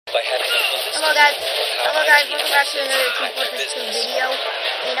Hello guys, welcome back to another Team Fortress 2 video,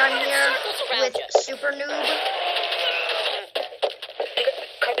 and I'm here with SUPERNOOB.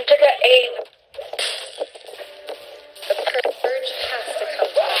 Come to the aid. The purge has to come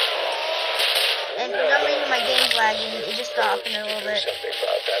back. And for some reason my game's lagging, it just got up in a little bit.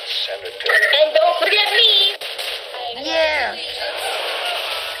 And don't forget me! Yeah!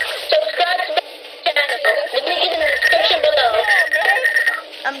 Subscribe to the channel. Let me get in the description below.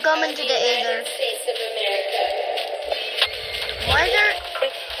 I'm coming to the Aether. Why is there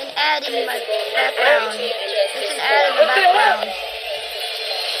an ad in my background? There's an ad in the background.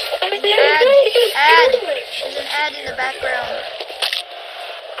 Ad! There's an ad in the background.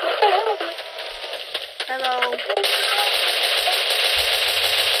 Hello.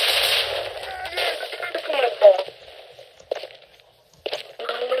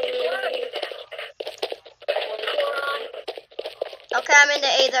 Okay, I'm in the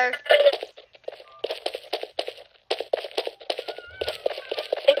Aether.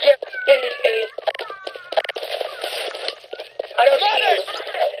 I don't see you.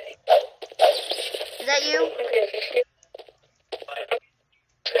 Is that you?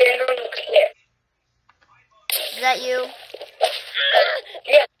 Stand on the clear. Is that you?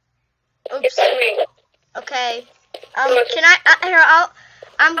 Yeah. Oops. It's me. Okay. Can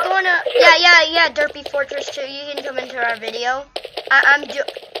I'm going to, yeah, Derpy Fortress 2, you can come into our video.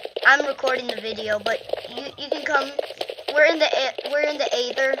 I'm recording the video, but you can come. We're in the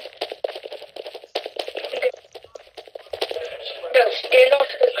Aether. No, stand off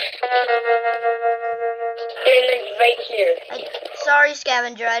the stand right here. Sorry,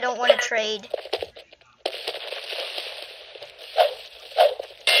 Scavenger, I don't want to trade.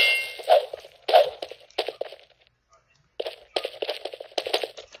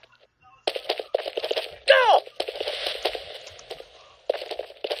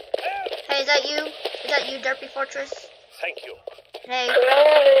 Hey, is that you? Is that you, Derpy Fortress? Thank you. Hey.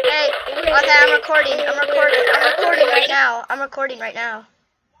 Hey. Okay, I'm recording right now.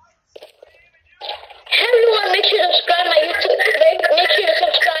 Everyone, make sure to subscribe my YouTube. Make sure to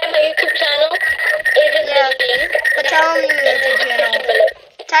subscribe my YouTube channel. But tell them your YouTube channel.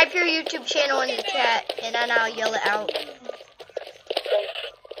 Type your YouTube channel in the chat, and then I'll yell it out.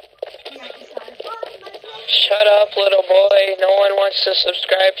 Shut up, little boy. No one wants to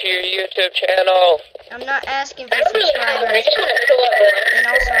subscribe to your YouTube channel. I'm not asking for subscribers. And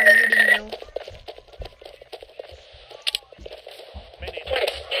also, I'm muting you.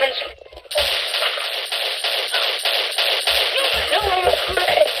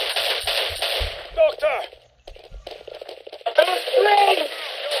 Doctor! I'm afraid.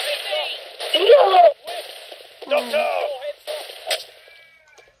 No. Doctor!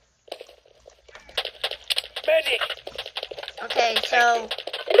 Medic! Okay, so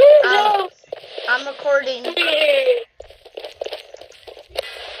I'm recording.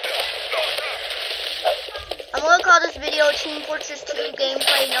 I'm gonna call this video Team Fortress 2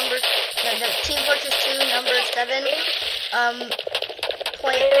 gameplay number. No, Team Fortress 2 number 7.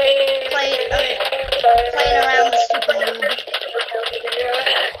 Playing around with SUPERNOOB.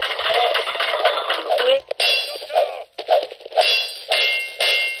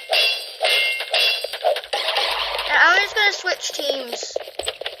 I'm just gonna switch teams.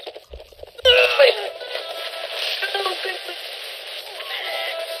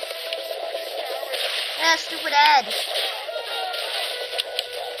 Yeah, stupid ad.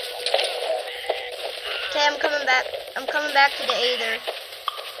 Okay, I'm coming back. I'm coming back to the Aether.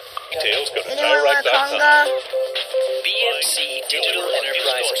 Tails got a Anyone want a conga? BMC Digital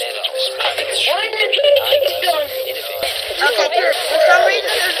Enterprise Management. Okay, for some reason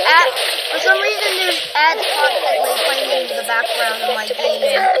there's ads constantly playing in the background of my game.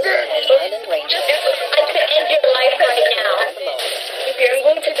 I could end your life right now. If you're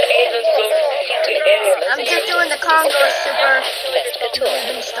going to the end of the I'm just doing the Congo super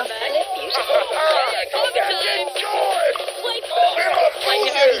and stuff.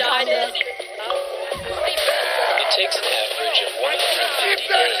 Heavy Congo. It takes an average of 150 days to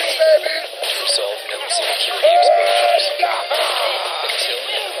resolve known security exposures. Until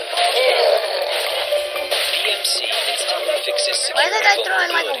now, BMC instantly fixes Why is that guy security throwing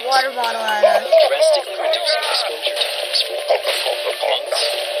like a vulnerabilities, water bottle at us? drastically reducing exposure times from months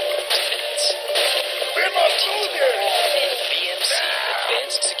to minutes. BMC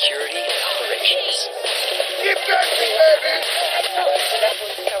Advanced Security Operations.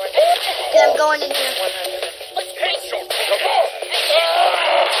 Okay, I'm going in here.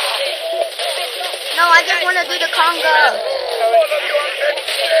 No, I just want to do the conga.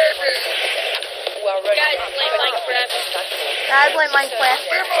 Guys, play Minecraft. I play Minecraft.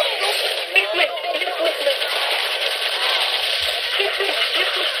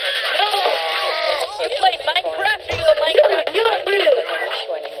 You play Minecraft? Are you a Minecraft? Not really.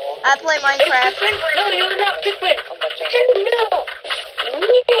 I play Minecraft. No, you're not Pikmin. No.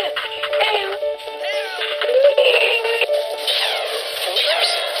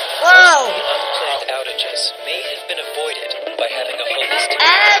 Whoa! Unplanned outages may have been avoided by having a holistic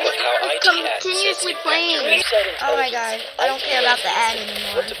Ad view of how IT continuously playing. Oh my god, I don't care about the ad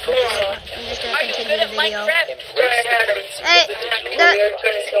anymore. I'm just gonna continue the video. Hey,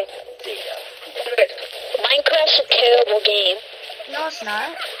 Minecraft's a terrible game. no, it's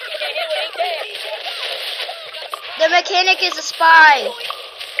not. The mechanic is a spy.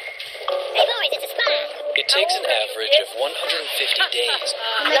 It takes an average of 150 days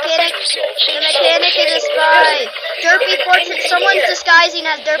The mechanic is a spy. Derpy Fortress. Someone's disguising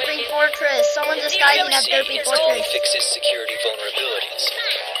as Derpy Fortress. Someone's disguising as Derpy Fortress. fixes security vulnerabilities,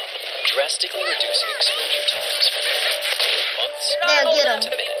 drastically reducing exposure times from months There, get him. to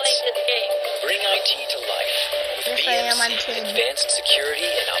minutes. Bring IT to life with Yes, I am. I'm BMC 10. Advanced Security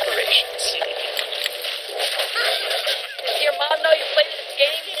and Operations. Does your mom know you play this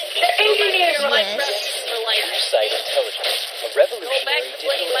game? Yes. Site Intelligence, a revolutionary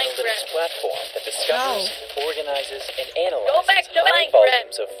digital analytics platform that discovers, organizes, and Go back analyzes to high Minecraft.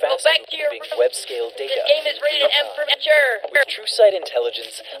 volumes of Go back to your fast-moving room. web-scale This data. game is rated M for mature. With true site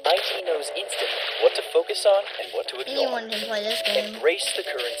intelligence, IT knows instantly what to focus on and what to ignore. Anyone can play this game. Embrace the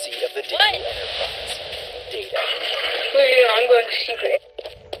currency of the digital What? enterprise. Data. I'm going to secret.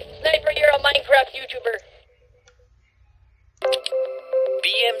 Sniper, you're a Minecraft YouTuber.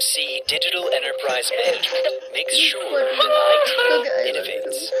 BMC Digital Enterprise Management makes sure that IT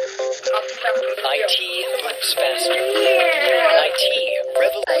innovates. IT moves faster. IT I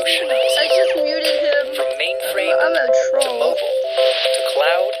revolutionizes. just muted him. From mainframe I'm a to troll. mobile to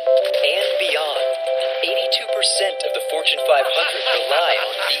cloud and beyond. 82% of the Fortune 500 rely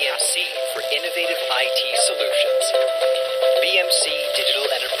on BMC for innovative IT solutions. BMC